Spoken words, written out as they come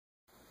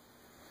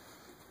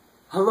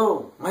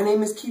Hello, my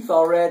name is Keith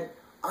Allred.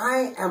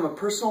 I am a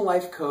personal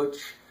life coach,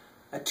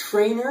 a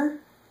trainer,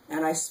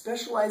 and I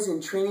specialize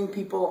in training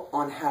people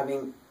on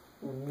having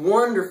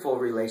wonderful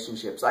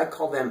relationships. I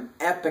call them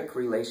epic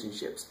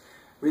relationships.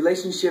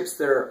 Relationships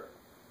that are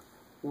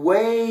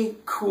way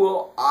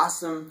cool,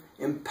 awesome,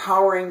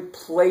 empowering,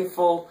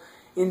 playful,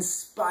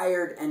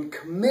 inspired, and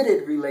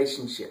committed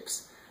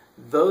relationships.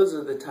 Those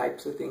are the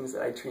types of things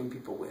that I train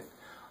people with.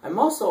 I'm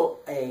also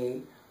a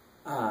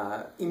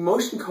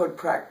emotion code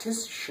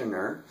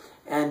practitioner,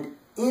 and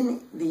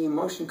in the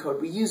emotion code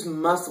we use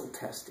muscle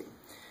testing.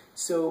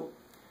 So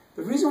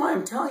the reason why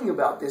I'm telling you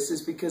about this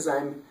is because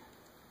I'm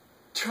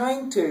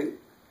trying to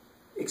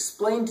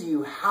explain to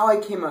you how I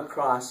came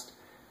across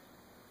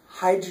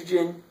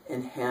hydrogen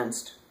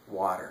enhanced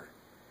water.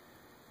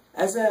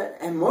 As an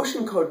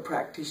emotion code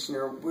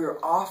practitioner, we're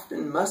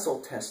often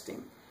muscle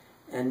testing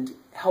and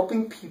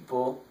helping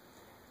people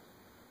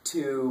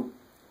to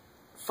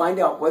find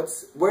out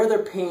where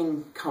their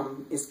pain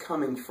is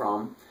coming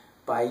from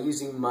by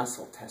using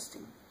muscle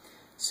testing.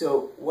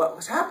 So what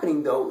was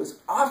happening though was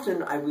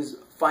often I was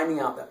finding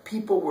out that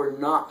people were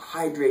not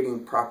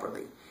hydrating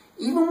properly.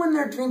 Even when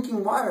they're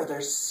drinking water, they're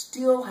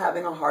still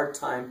having a hard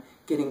time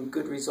getting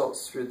good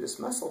results through this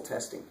muscle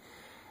testing.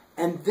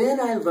 And then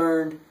I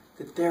learned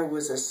that there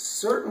was a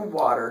certain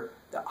water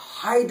that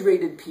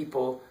hydrated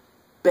people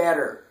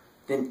better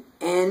than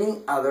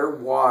any other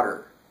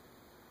water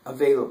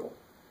available.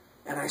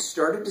 And I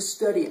started to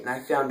study it, and I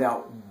found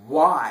out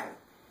why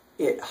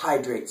it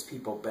hydrates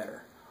people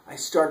better. I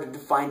started to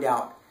find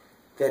out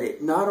that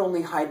it not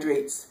only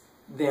hydrates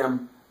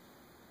them,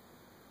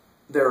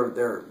 their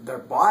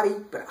body,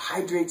 but it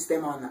hydrates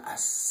them on a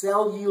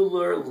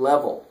cellular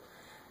level.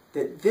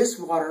 That this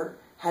water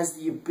has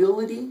the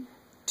ability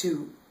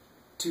to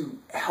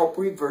help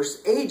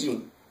reverse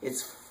aging.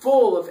 It's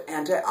full of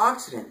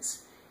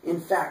antioxidants. In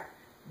fact,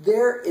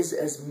 there is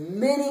as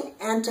many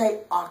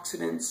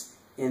antioxidants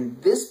in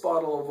this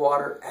bottle of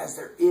water as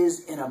there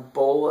is in a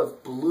bowl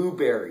of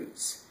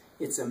blueberries.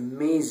 It's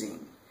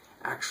amazing.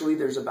 Actually,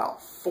 there's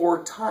about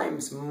 4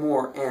 times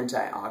more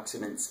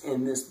antioxidants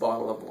in this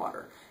bottle of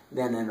water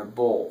than in a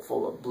bowl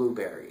full of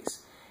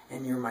blueberries.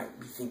 And you might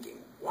be thinking,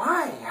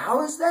 why?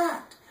 How is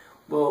that?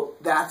 Well,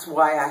 that's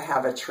why I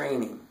have a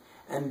training.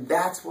 And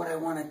that's what I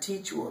want to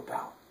teach you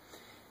about.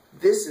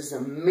 This is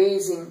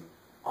amazing,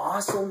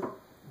 awesome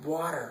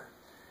water.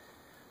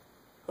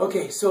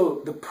 Okay,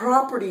 so the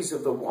properties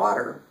of the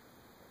water.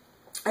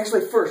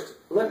 Actually, first,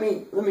 let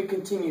me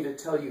continue to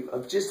tell you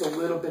of just a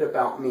little bit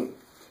about me.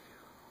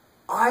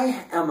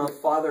 I am a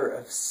father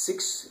of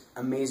 6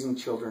 amazing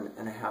children,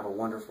 and I have a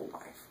wonderful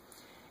life.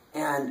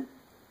 And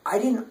I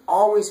didn't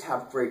always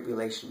have great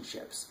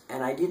relationships,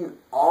 and I didn't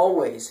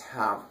always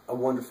have a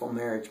wonderful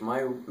marriage.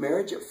 My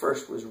marriage at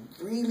first was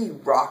really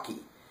rocky,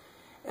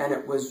 and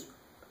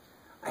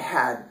I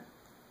had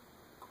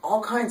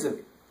all kinds of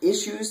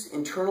issues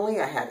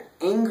internally. I had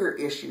anger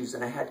issues,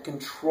 and I had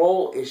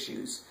control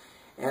issues,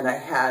 and I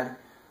had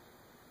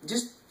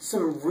just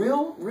some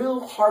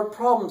real hard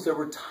problems. There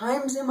were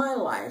times in my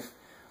life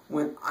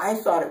when I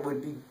thought it would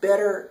be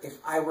better if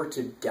I were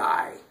to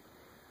die.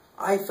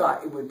 I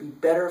thought it would be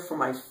better for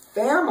my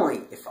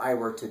family if I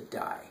were to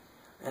die.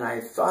 And I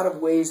thought of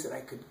ways that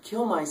I could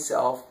kill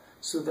myself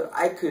so that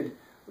I could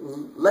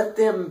let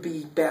them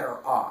be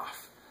better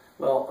off.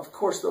 Well, of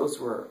course, those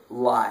were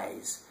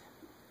lies.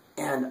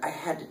 And I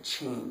had to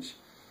change.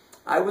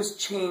 I was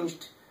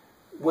changed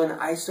when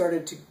I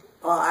started to,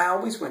 well, I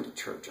always went to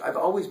church. I've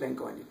always been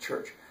going to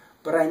church.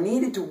 But I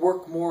needed to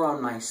work more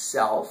on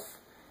myself.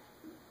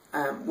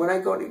 When I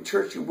go to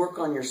church, you work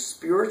on your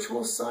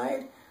spiritual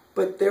side.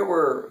 But there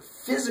were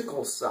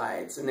physical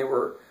sides, and there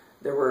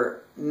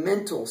were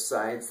mental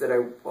sides that I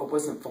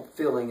wasn't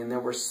fulfilling, and there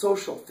were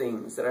social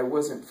things that I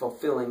wasn't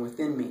fulfilling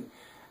within me.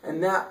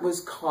 And that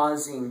was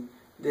causing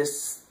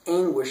this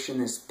anguish and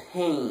this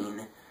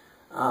pain.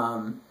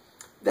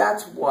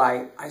 That's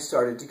why I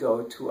started to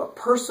go to a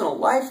personal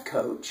life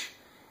coach,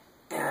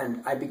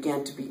 and I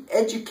began to be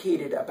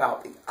educated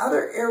about the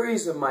other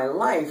areas of my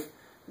life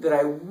that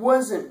I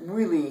wasn't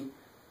really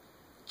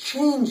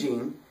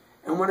changing.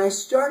 And when I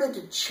started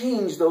to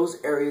change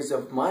those areas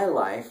of my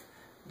life,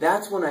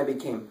 that's when I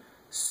became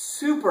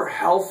super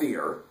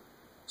healthier.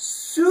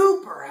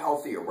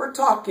 We're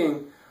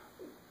talking,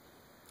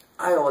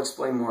 I'll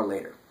explain more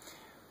later.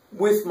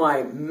 With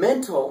my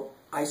mental,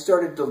 I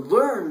started to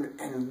learn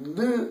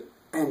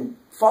and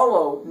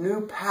follow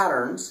new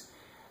patterns,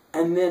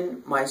 and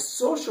then my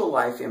social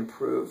life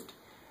improved,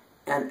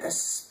 and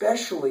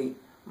especially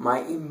my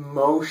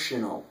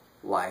emotional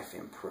life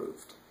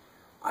improved.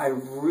 I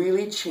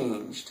really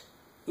changed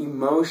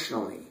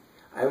emotionally.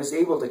 I was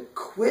able to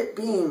quit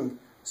being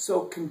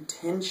so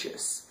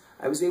contentious.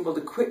 I was able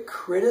to quit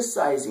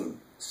criticizing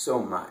so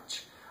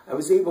much. I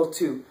was able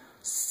to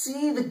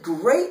see the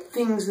great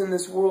things in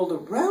this world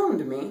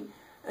around me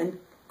and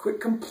quit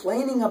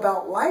complaining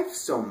about life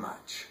so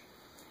much.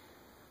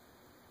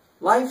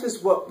 Life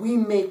is what we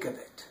make of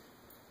it.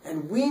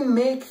 And we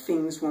make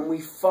things when we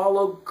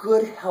follow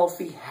good,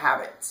 healthy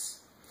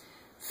habits.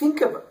 think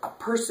of a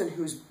person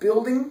who's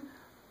building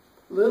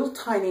a little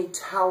tiny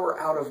tower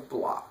out of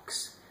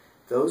blocks.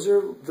 Those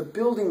are the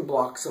building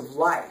blocks of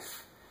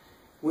life.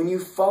 When you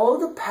follow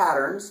the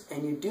patterns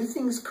and you do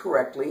things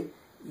correctly,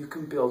 you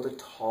can build a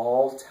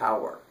tall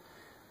tower.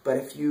 But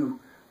if you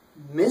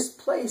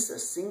misplace a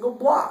single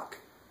block,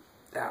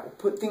 that will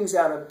put things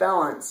out of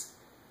balance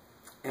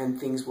and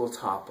things will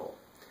topple.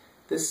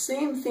 The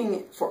same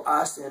thing for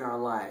us in our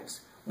lives.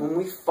 When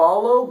we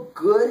follow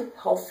good,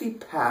 healthy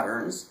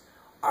patterns,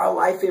 our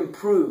life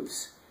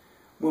improves.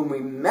 When we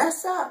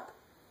mess up,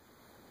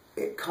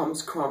 it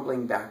comes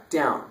crumbling back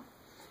down.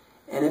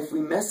 And if we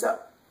mess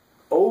up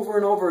over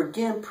and over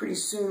again, pretty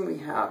soon we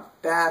have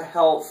bad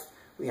health,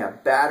 we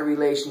have bad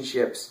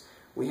relationships,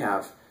 we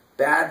have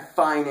bad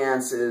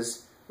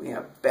finances, we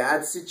have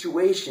bad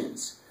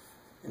situations.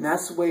 And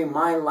that's the way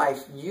my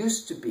life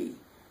used to be.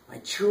 My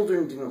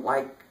children didn't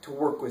like to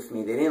work with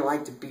me. They didn't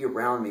like to be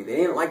around me. They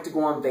didn't like to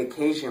go on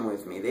vacation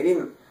with me.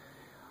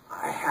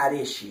 I had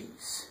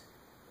issues.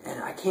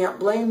 And I can't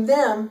blame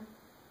them.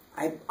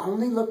 I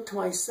only look to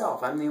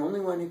myself. I'm the only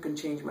one who can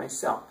change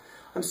myself.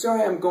 I'm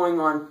sorry I'm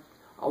going on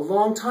a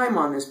long time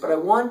on this, but I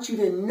want you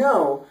to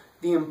know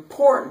the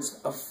importance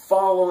of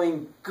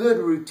following good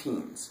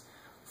routines,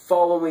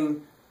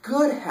 following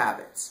good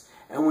habits.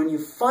 And when you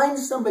find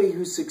somebody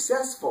who's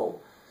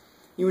successful,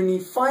 when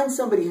you find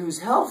somebody who's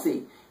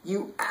healthy,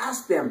 you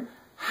ask them,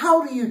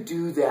 how do you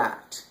do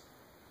that?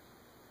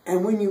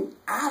 And when you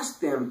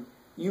ask them,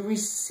 you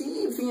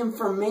receive the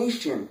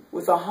information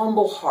with a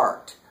humble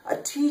heart, a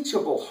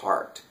teachable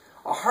heart,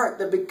 a heart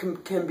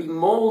that can be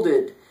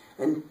molded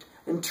and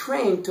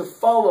trained to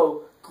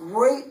follow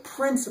great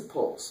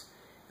principles.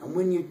 And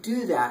when you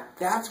do that,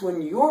 that's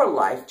when your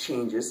life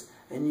changes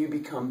and you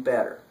become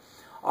better.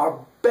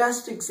 Our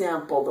best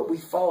example that we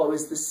follow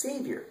is the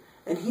Savior.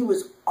 And he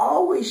was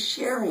always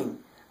sharing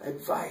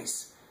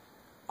advice,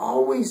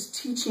 always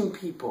teaching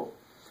people.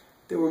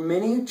 There were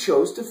many who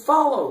chose to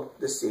follow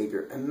the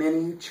Savior and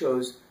many who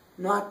chose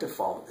not to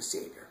follow the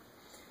Savior.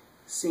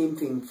 Same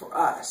thing for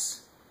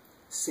us.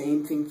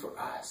 Same thing for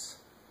us.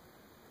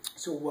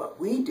 So what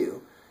we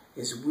do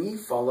is we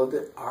follow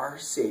our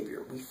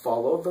Savior. We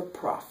follow the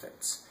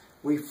prophets.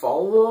 We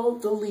follow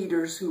the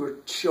leaders who are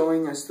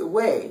showing us the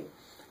way,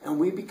 and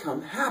we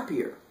become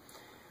happier.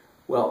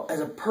 Well, as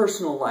a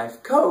personal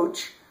life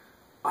coach,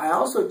 I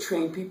also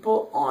train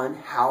people on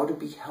how to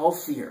be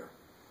healthier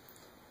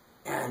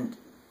and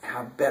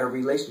have better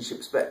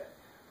relationships. But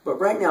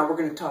right now we're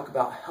going to talk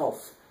about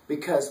health,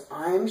 because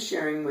I'm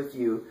sharing with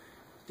you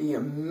the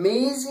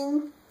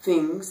amazing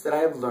things that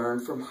I've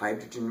learned from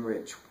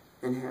hydrogen-rich.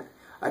 And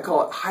I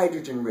call it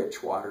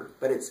hydrogen-rich water,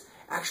 but it's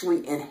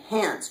actually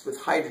enhanced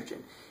with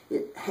hydrogen.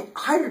 Extra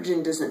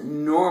hydrogen doesn't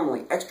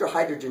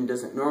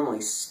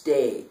normally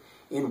stay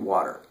in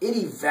water. It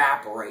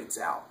evaporates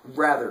out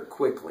rather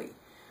quickly.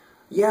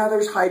 Yeah,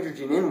 there's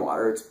hydrogen in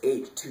water. It's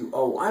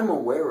H2O. I'm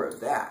aware of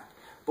that.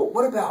 But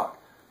what about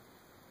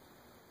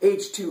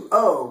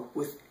H2O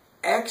with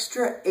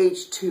extra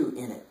H2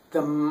 in it?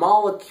 The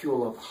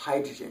molecule of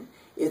hydrogen.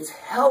 It's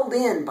held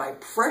in by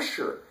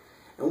pressure.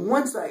 And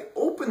once I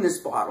open this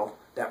bottle,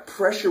 that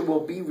pressure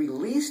will be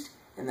released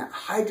and that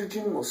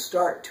hydrogen will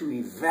start to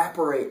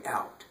evaporate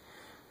out.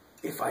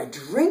 If I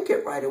drink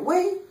it right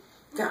away,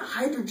 that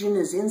hydrogen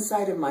is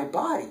inside of my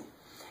body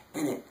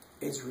and it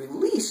is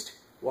released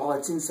while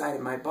it's inside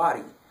of my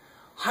body.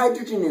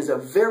 Hydrogen is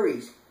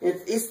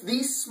it's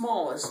the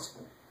smallest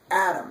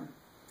atom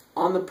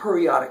on the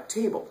periodic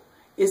table.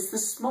 It's the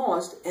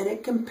smallest, and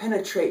it can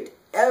penetrate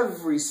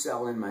every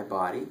cell in my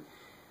body,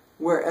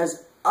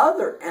 whereas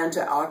other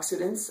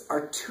antioxidants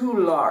are too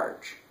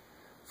large.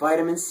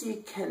 Vitamin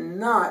C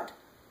cannot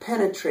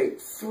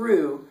penetrate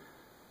through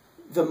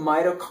the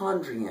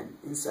mitochondrion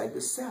inside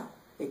the cell.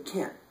 It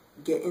can't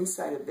get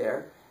inside of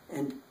there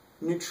and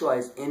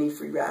neutralize any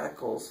free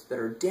radicals that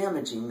are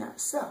damaging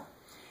that cell.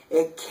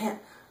 It can't.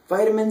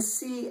 Vitamin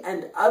C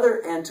and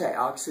other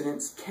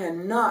antioxidants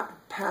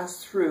cannot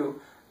pass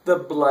through the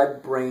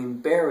blood-brain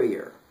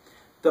barrier.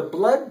 The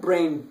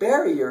blood-brain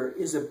barrier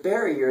is a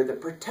barrier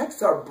that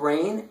protects our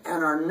brain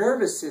and our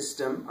nervous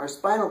system, our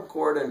spinal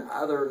cord and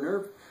other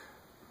nerve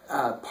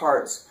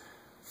parts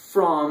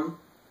from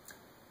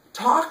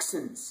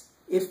toxins.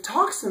 If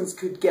toxins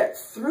could get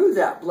through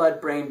that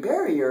blood-brain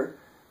barrier,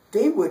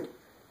 they would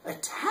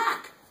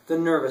attack the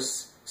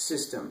nervous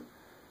system.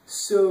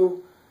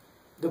 So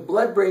the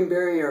blood-brain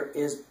barrier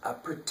is a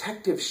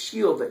protective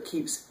shield that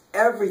keeps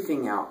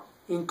everything out,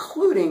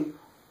 including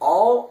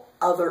all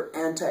other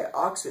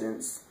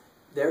antioxidants.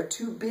 They're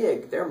too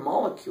big. They're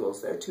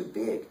molecules. They're too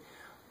big.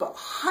 But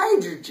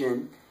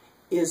hydrogen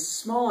is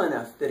small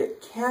enough that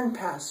it can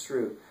pass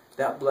through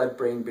that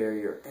blood-brain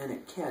barrier and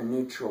it can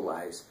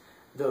neutralize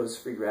those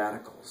free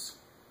radicals.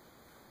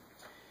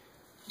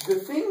 The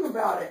thing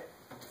about it,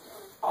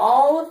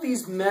 all of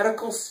these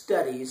medical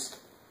studies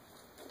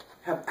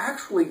have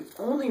actually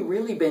only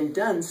really been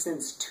done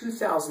since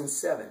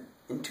 2007.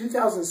 In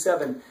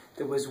 2007,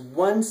 there was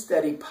one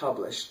study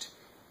published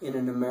in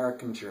an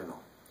American journal.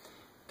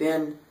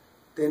 Then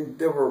Then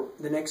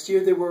the next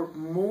year there were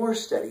more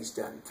studies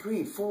done,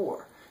 3,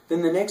 4.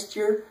 Then the next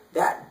year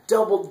that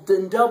doubled,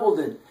 then doubled,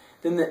 and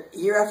then the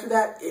year after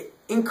that it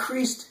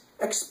increased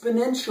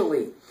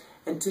exponentially.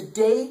 And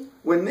today,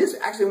 when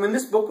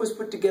this book was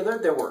put together,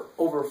 there were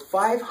over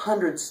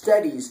 500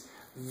 studies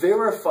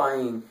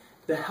verifying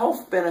the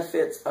health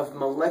benefits of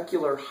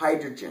molecular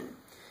hydrogen.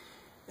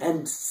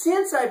 And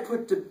since I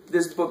put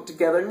this book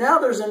together, now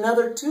there's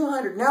another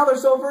 200. Now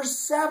there's over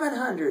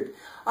 700.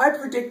 I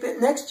predict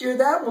that next year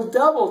that will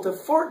double to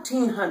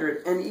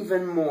 1,400 and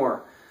even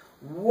more.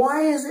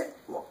 Why is it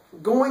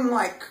going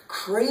like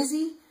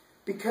crazy?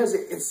 Because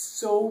it's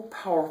so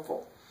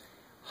powerful.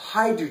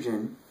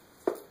 Hydrogen,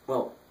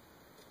 well,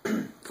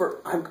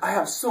 I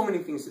have so many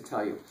things to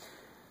tell you.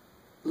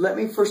 Let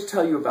me first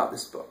tell you about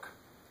this book.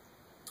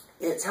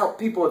 It's helped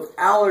people with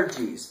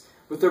allergies,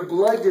 with their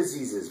blood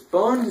diseases,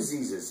 bone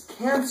diseases,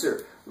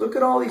 cancer. Look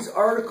at all these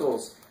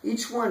articles,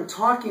 each one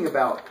talking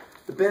about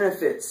the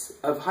benefits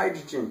of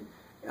hydrogen,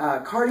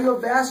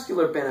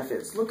 cardiovascular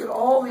benefits. Look at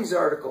all these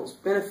articles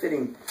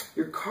benefiting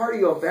your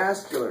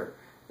cardiovascular.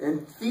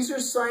 And these are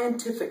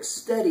scientific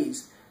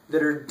studies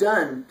that are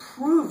done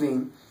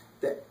proving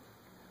that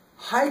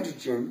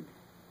hydrogen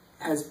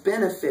has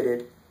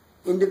benefited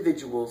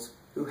individuals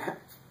who have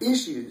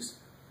issues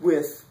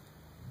with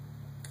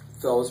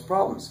those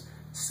problems.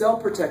 Cell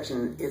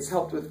protection, it's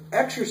helped with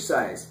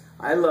exercise.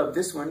 I love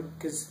this one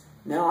because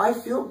now I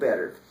feel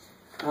better.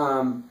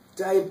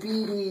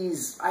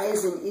 Diabetes,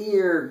 eyes and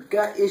ear,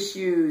 gut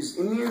issues,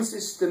 immune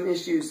system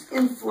issues,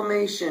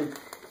 inflammation.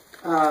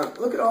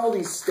 Look at all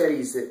these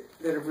studies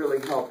that have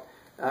really helped.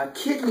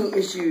 Kidney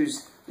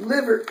issues,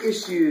 liver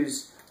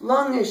issues,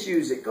 lung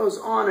issues. It goes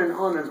on and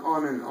on and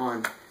on and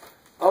on.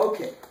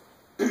 Okay.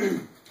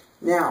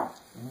 Now,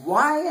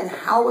 why and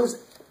how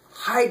is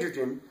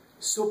hydrogen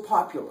so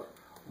popular?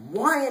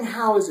 Why and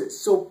how is it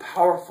so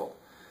powerful?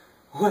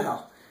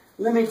 Well,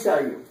 let me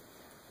tell you.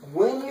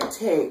 When you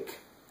take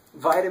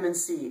vitamin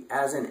C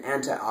as an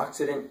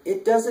antioxidant,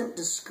 it doesn't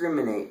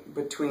discriminate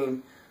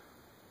between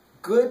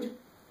good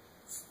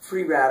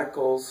free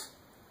radicals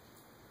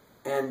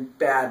and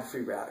bad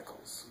free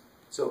radicals.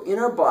 So in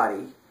our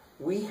body,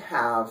 we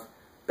have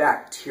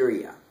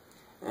bacteria.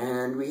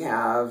 And we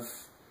have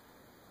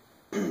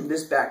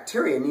this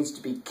bacteria needs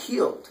to be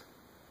killed.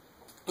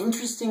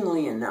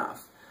 Interestingly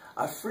enough,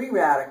 a free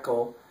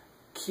radical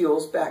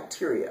kills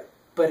bacteria,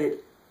 but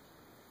it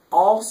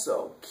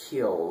also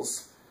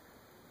kills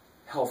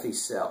healthy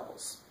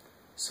cells.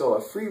 So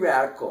a free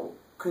radical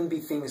can be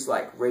things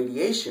like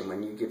radiation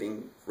when you're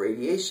giving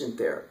radiation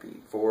therapy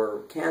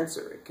for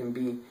cancer. It can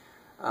be,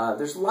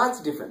 there's lots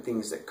of different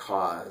things that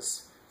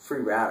cause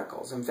free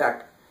radicals. In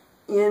fact,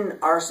 in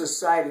our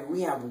society,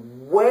 we have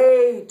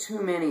way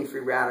too many free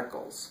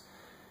radicals.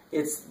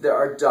 It's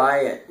our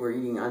diet. We're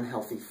eating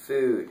unhealthy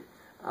food.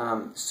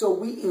 So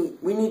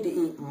we need to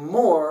eat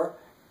more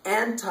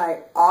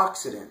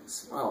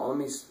antioxidants. Well, let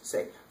me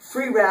say,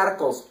 free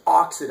radicals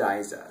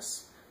oxidize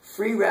us.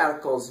 Free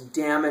radicals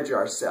damage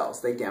our cells.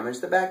 They damage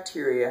the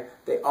bacteria.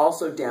 They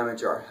also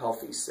damage our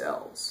healthy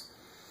cells.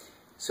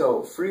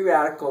 So free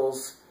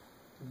radicals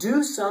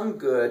do some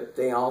good.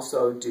 They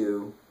also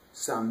do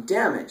some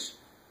damage.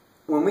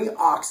 When we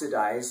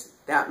oxidize,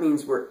 that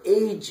means we're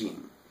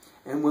aging.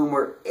 And when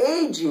we're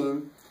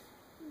aging,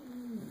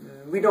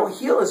 we don't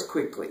heal as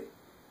quickly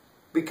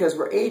because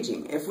we're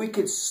aging. If we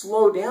could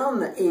slow down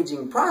the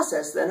aging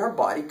process, then our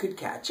body could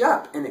catch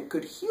up and it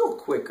could heal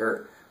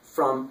quicker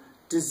from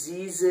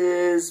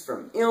diseases,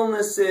 from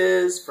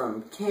illnesses,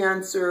 from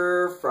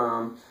cancer,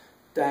 from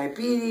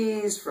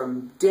diabetes,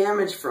 from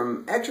damage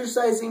from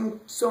exercising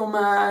so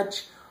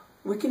much.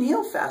 We can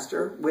heal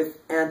faster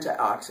with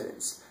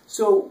antioxidants.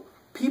 So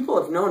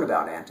people have known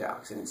about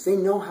antioxidants. They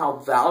know how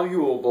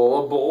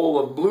valuable a bowl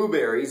of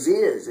blueberries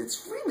is.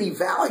 It's really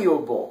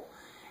valuable.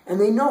 And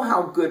they know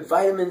how good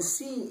vitamin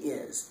C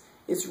is.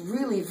 It's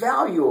really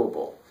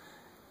valuable.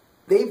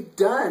 They've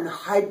done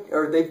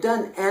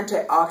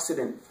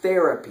antioxidant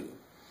therapy.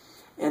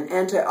 And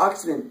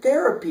antioxidant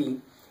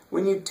therapy,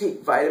 when you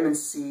take vitamin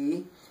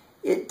C,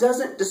 it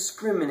doesn't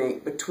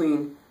discriminate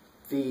between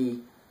the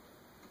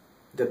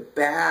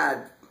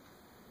bad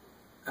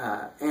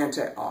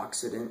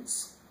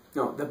antioxidants.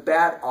 No, the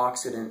bad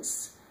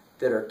oxidants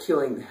that are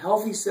killing the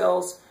healthy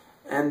cells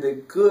and the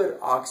good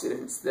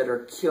oxidants that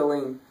are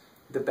killing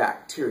the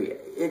bacteria.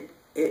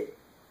 It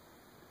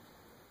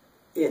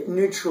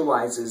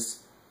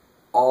neutralizes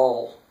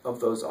all of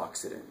those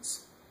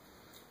oxidants.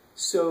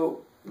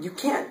 So you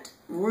can't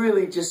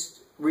really just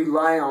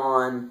rely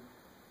on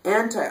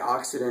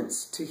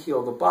antioxidants to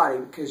heal the body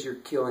because you're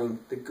killing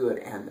the good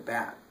and the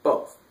bad,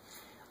 both.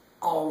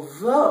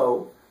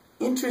 Although,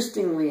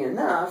 interestingly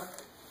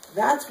enough,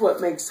 that's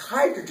what makes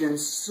hydrogen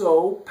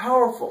so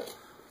powerful.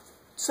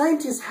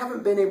 Scientists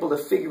haven't been able to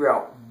figure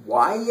out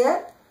why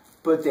yet,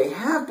 but they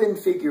have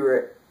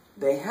figured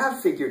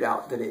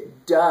out that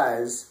it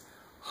does.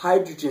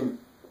 Hydrogen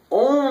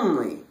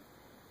only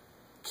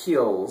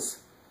kills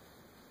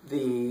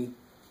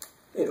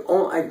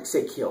I'd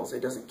say kills,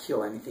 it doesn't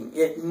kill anything.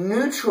 It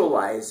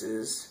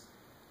neutralizes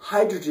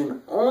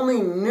hydrogen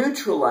only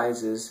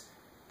neutralizes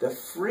the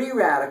free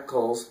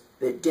radicals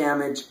that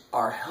damage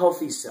our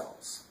healthy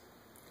cells.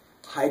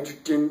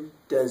 Hydrogen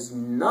does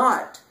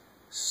not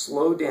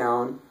slow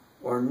down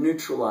or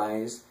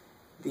neutralize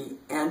the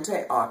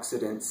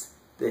antioxidants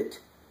that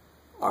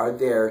are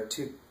there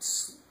to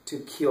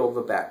kill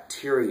the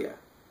bacteria.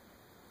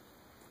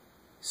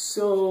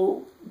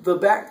 So the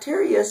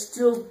bacteria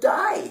still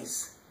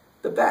dies.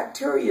 The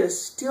bacteria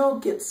still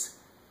gets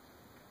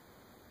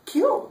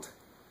killed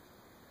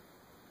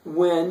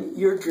when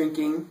you're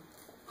drinking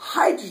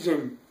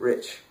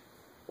hydrogen-rich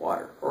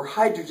water or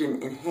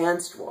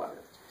hydrogen-enhanced water.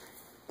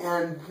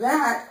 And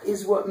that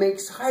is what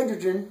makes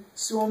hydrogen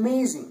so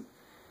amazing.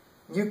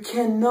 You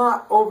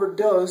cannot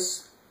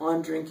overdose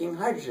on drinking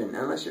hydrogen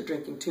unless you're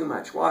drinking too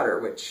much water,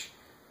 which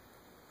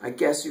I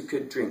guess you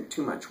could drink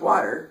too much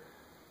water.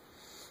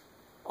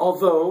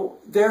 Although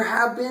there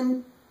have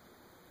been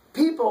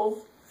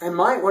people, and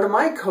one of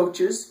my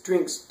coaches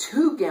drinks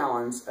 2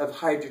 gallons of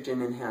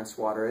hydrogen-enhanced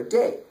water a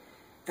day.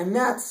 And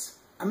that's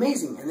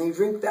amazing. And they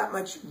drink that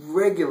much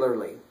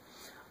regularly.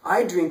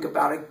 I drink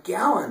about 1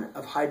 gallon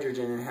of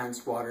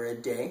hydrogen-enhanced water a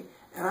day,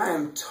 and I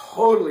am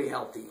totally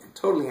healthy and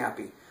totally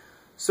happy.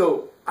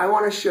 So I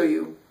want to show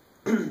you,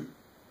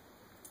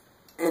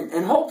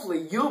 and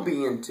hopefully you'll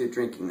be into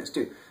drinking this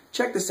too.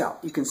 Check this out.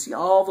 You can see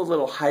all the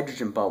little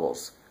hydrogen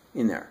bubbles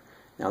in there.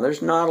 Now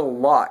there's not a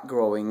lot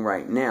growing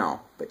right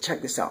now, but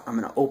check this out. I'm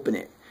going to open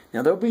it.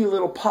 Now there'll be a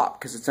little pop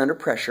because it's under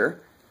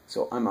pressure,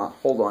 so I'm going to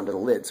hold on to the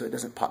lid so it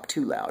doesn't pop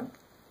too loud.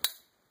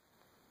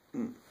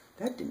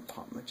 That didn't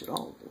pop much at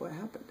all. What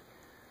happened?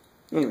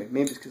 Anyway,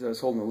 maybe it's because I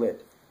was holding the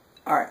lid.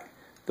 Alright,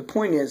 the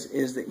point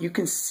is that you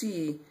can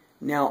see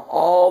now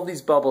all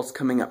these bubbles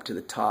coming up to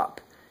the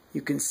top.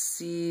 You can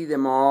see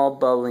them all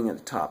bubbling at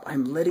the top.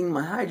 I'm letting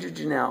my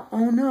hydrogen out.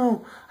 Oh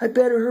no, I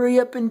better hurry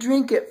up and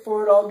drink it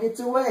before it all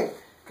gets away,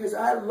 because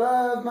I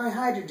love my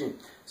hydrogen.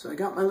 So I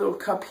got my little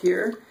cup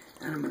here,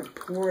 and I'm going to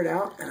pour it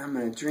out, and I'm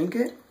going to drink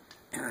it,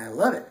 and I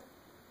love it.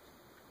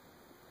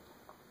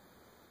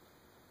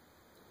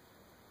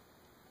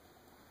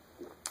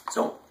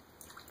 So,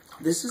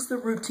 this is the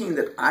routine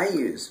that I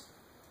use.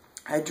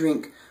 I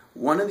drink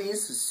one of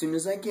these as soon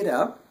as I get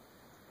up.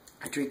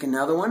 I drink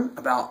another one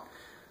about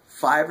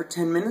 5 or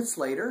 10 minutes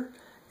later.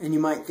 And you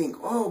might think,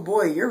 oh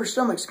boy, your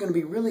stomach's going to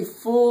be really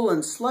full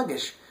and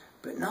sluggish.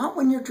 But not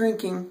when you're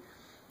drinking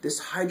this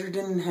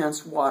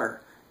hydrogen-enhanced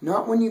water.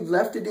 Not when you've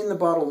left it in the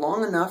bottle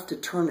long enough to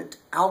turn it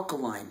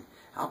alkaline.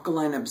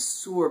 Alkaline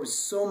absorbs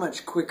so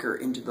much quicker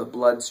into the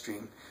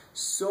bloodstream,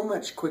 so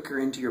much quicker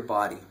into your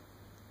body.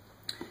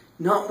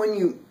 Not when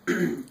you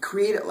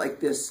create it like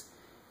this.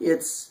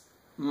 It's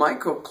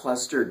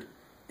microclustered,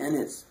 and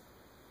it's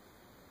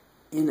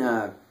in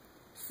a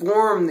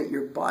form that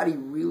your body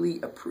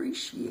really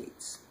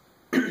appreciates.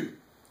 I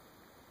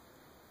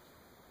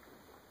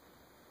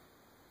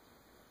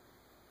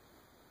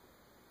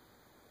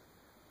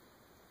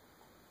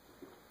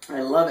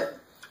love it.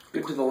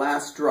 Good to the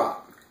last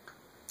drop.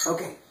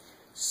 Okay,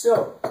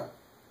 so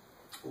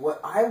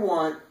what I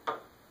want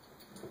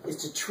is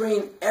to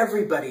train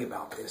everybody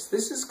about this.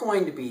 This is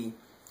going to be,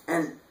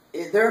 and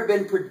there have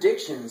been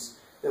predictions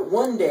that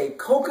one day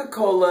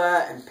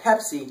Coca-Cola and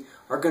Pepsi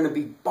are going to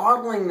be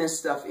bottling this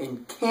stuff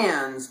in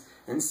cans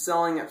and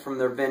selling it from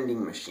their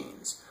vending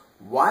machines.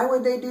 Why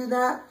would they do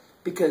that?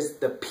 Because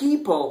the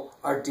people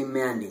are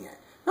demanding it.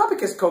 Not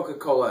because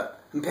Coca-Cola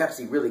and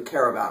Pepsi really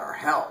care about our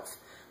health,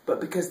 but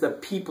because the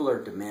people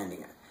are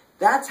demanding it.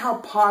 That's how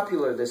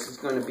popular this is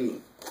going to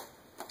be.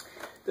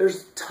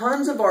 There's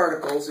tons of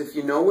articles, if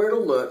you know where to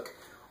look,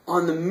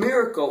 on the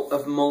miracle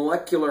of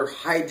molecular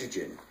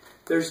hydrogen.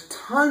 There's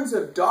tons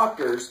of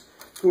doctors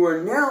who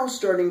are now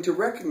starting to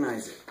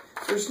recognize it.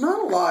 There's not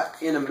a lot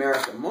in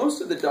America.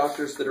 Most of the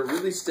doctors that are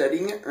really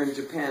studying it are in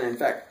Japan. In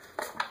fact,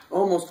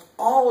 almost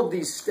all of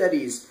these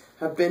studies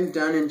have been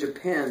done in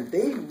Japan.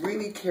 They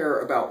really care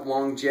about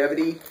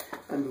longevity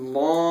and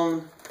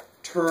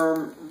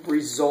long-term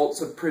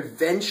results of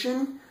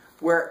prevention,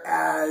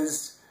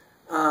 whereas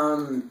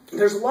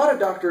there's a lot of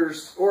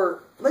doctors,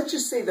 or let's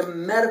just say the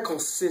medical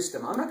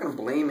system. I'm not going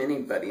to blame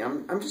anybody.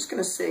 I'm just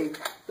going to say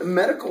the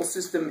medical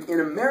system in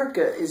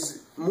America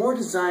is more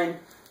designed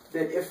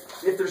that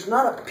if there's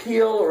not a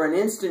pill or an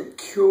instant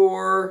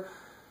cure,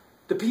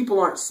 the people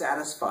aren't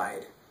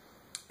satisfied.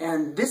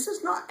 And this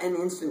is not an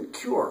instant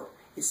cure.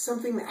 It's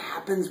something that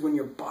happens when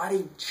your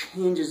body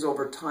changes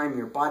over time.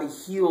 Your body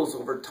heals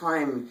over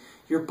time.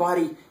 Your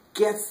body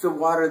gets the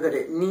water that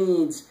it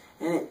needs,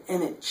 and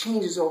it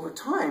changes over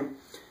time.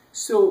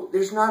 So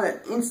there's not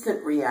an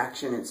instant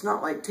reaction. It's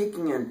not like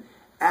taking an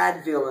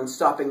Advil and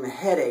stopping the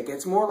headache.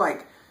 It's more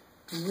like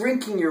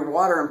drinking your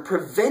water and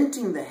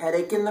preventing the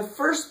headache in the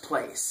first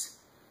place.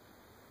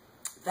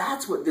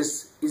 That's what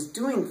this is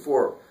doing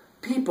for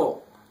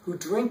people who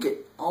drink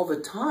it all the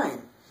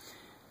time.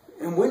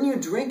 And when you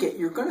drink it,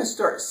 you're going to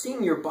start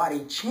seeing your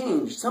body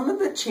change. Some of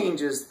the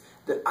changes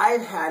that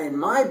I've had in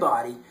my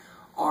body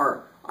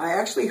are, I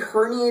actually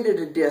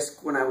herniated a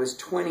disc when I was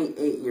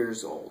 28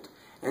 years old.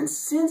 And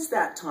since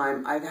that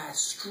time, I've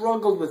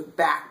struggled with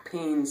back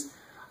pains.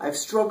 I've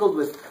struggled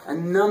with a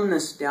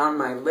numbness down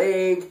my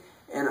leg,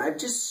 and I've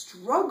just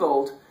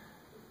struggled.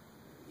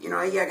 You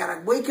know, you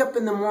gotta wake up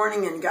in the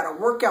morning and gotta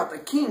work out the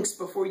kinks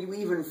before you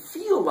even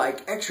feel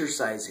like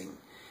exercising.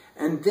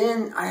 And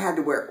then I had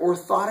to wear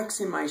orthotics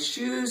in my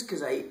shoes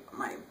because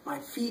my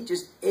feet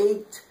just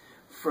ached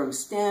from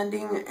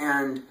standing,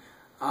 and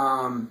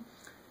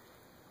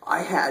I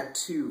had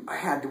to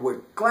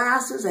wear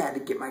glasses. I had to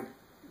get my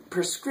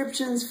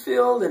prescriptions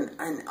filled,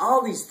 and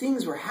all these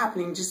things were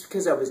happening just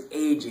because I was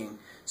aging.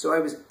 So I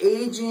was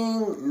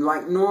aging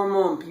like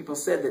normal, and people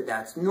said that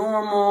that's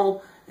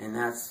normal, and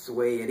that's the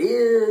way it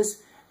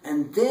is.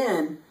 And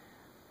then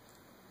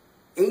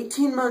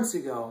 18 months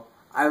ago,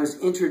 I was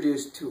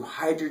introduced to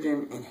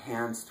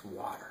hydrogen-enhanced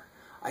water.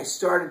 I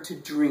started to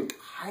drink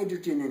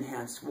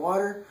hydrogen-enhanced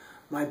water.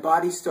 My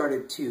body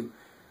started to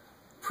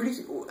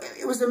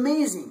it was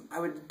amazing. I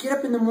would get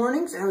up in the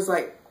mornings and I was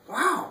like,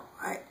 wow,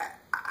 I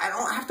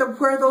don't have to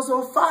wear those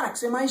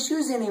orthotics in my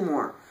shoes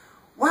anymore.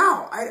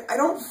 Wow, I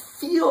don't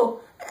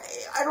feel,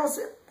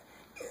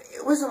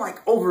 it wasn't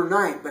like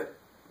overnight, but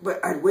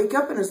I'd wake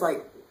up and it's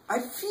like, I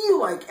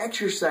feel like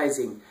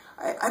exercising.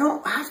 I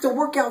don't have to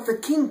work out the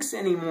kinks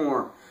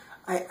anymore.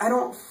 I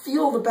don't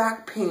feel the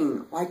back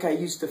pain like I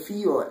used to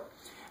feel it.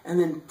 And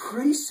then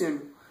pretty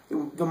soon,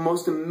 the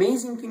most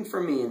amazing thing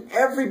for me, and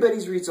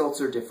everybody's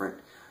results are different,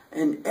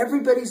 and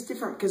everybody's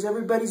different because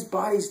everybody's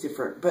body's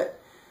different. But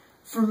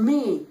for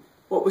me,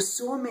 what was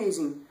so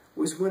amazing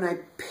was when I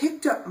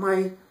picked up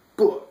my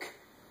book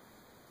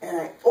and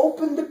I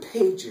opened the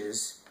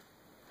pages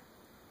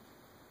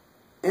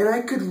and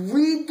I could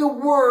read the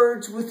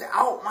words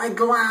without my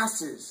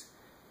glasses.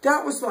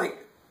 That was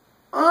like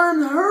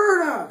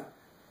unheard of.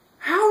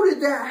 How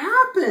did that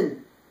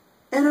happen?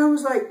 And I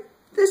was like,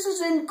 this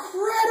is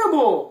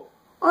incredible.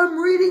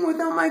 I'm reading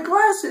without my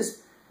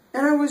glasses.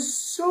 And I was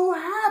so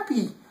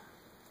happy.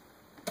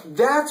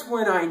 That's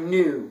when I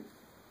knew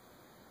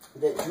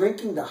that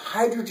drinking the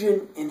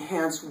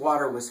hydrogen-enhanced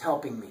water was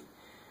helping me.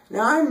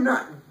 Now, I'm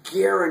not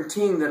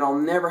guaranteeing that I'll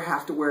never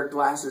have to wear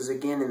glasses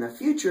again in the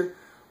future,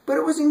 but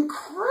it was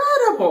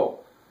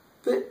incredible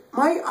that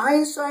my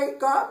eyesight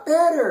got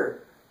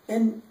better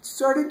and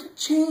started to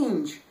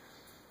change.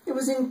 It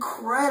was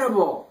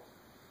incredible.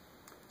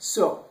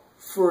 So,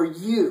 for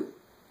you,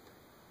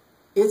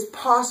 it's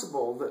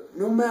possible that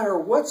no matter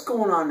what's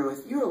going on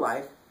with your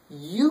life,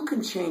 you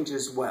can change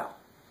as well.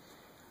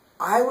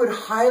 I would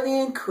highly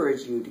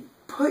encourage you to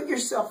put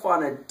yourself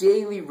on a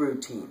daily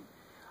routine.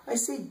 I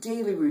say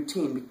daily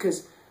routine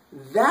because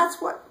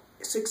that's what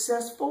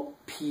successful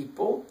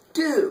people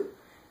do.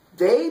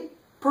 They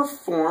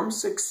perform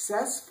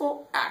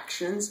successful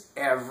actions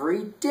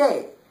every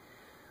day,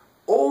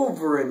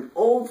 over and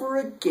over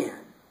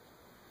again.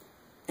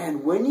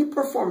 And when you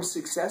perform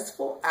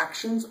successful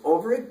actions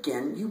over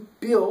again, you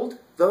build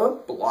the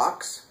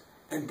blocks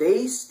and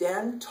they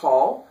stand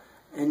tall,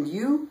 and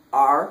you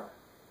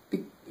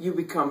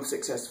become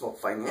successful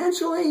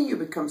financially, you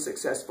become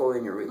successful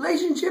in your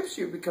relationships,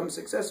 you become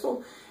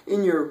successful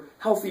in your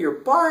healthier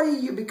body,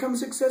 you become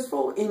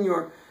successful in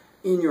your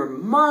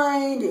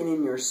mind and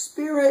in your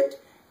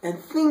spirit, and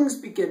things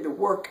begin to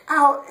work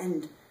out,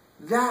 and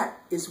that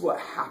is what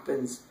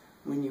happens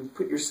when you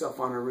put yourself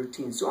on a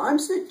routine. So I'm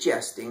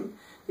suggesting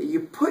that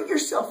you put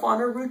yourself on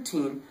a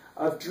routine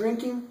of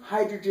drinking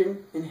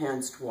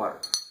hydrogen-enhanced water.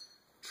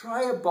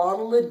 Try a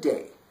bottle a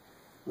day.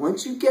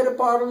 Once you get a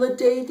bottle a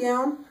day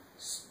down,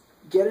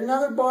 get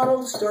another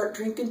bottle, start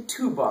drinking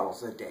 2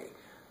 bottles a day.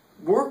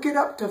 Work it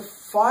up to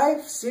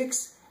 5,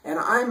 6, and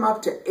I'm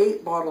up to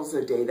 8 bottles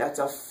a day. That's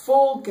a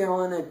full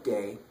gallon a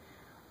day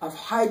of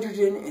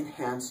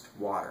hydrogen-enhanced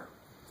water.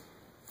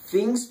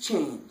 Things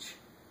change.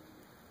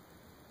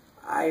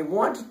 I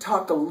want to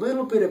talk a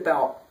little bit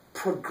about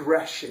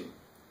progression.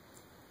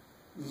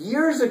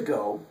 Years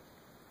ago,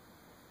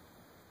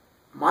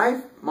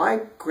 my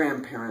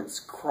grandparents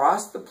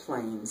crossed the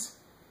plains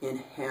in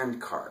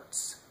hand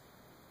carts.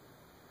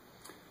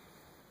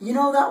 You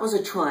know, that was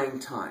a trying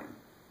time,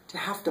 to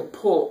have to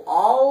pull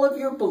all of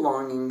your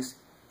belongings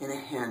in a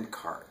hand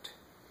cart.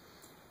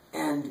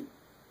 And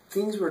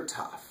things were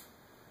tough.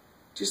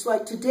 Just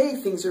like today,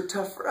 things are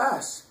tough for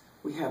us.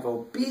 We have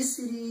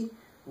obesity,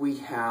 we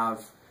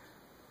have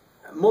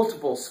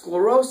multiple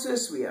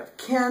sclerosis, we have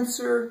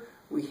cancer,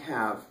 we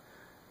have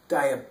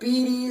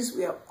diabetes,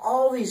 we have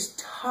all these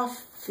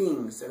tough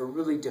things that are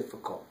really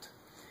difficult.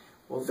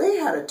 Well, they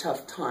had a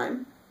tough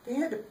time. They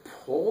had to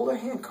pull their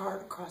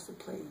handcart across the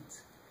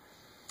plains.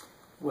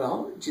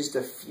 Well, just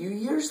a few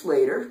years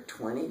later,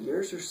 20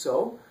 years or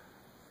so,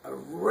 a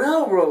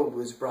railroad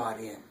was brought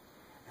in,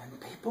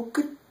 and people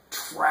could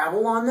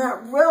travel on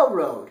that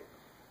railroad.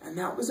 And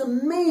that was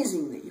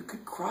amazing that you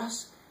could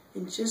cross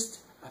in just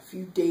a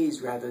few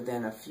days rather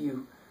than a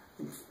few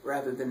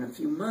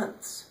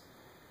months.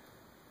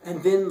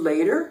 And then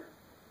later,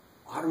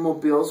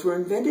 automobiles were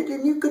invented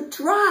and you could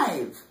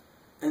drive.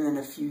 And then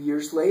a few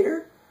years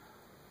later,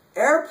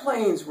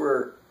 airplanes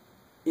were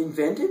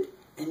invented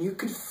and you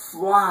could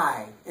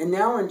fly. And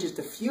now in just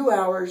a few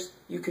hours,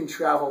 you can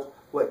travel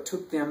what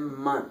took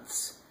them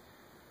months.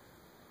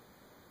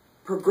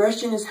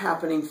 progression is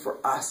happening for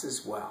us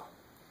as well.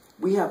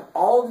 We have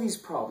all of these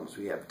problems.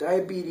 We have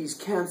diabetes,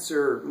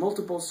 cancer,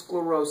 multiple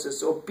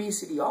sclerosis,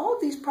 obesity, all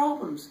of these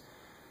problems.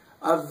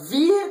 A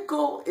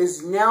vehicle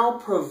is now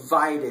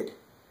provided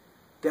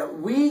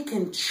that we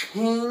can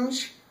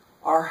change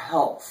our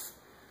health.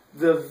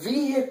 The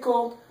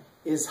vehicle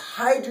is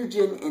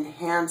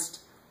hydrogen-enhanced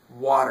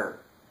water.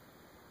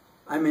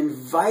 I'm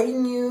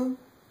inviting you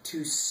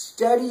to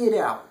study it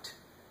out.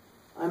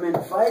 I'm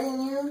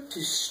inviting you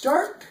to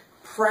start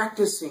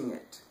practicing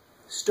it.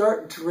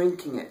 Start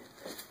drinking it.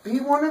 Be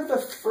one of the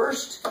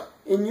first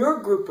in your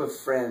group of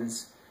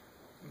friends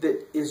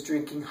that is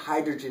drinking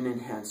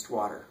hydrogen-enhanced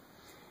water.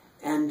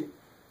 And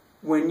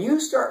when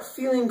you start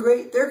feeling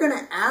great, they're going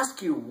to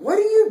ask you, what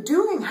are you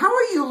doing? How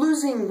are you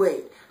losing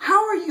weight?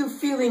 How are you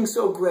feeling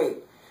so great?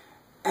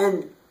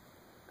 And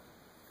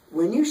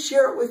when you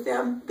share it with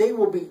them, they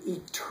will be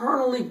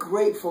eternally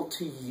grateful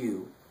to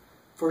you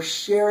for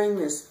sharing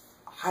this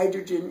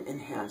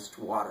hydrogen-enhanced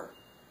water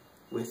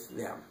with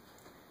them.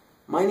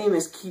 My name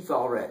is Keith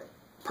Allred,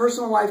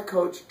 personal life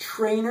coach,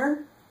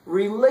 trainer,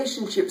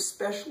 relationship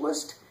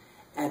specialist,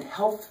 and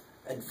health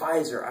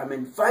advisor. I'm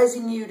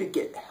advising you to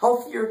get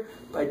healthier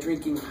by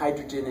drinking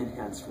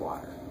hydrogen-enhanced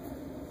water.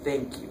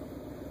 Thank you.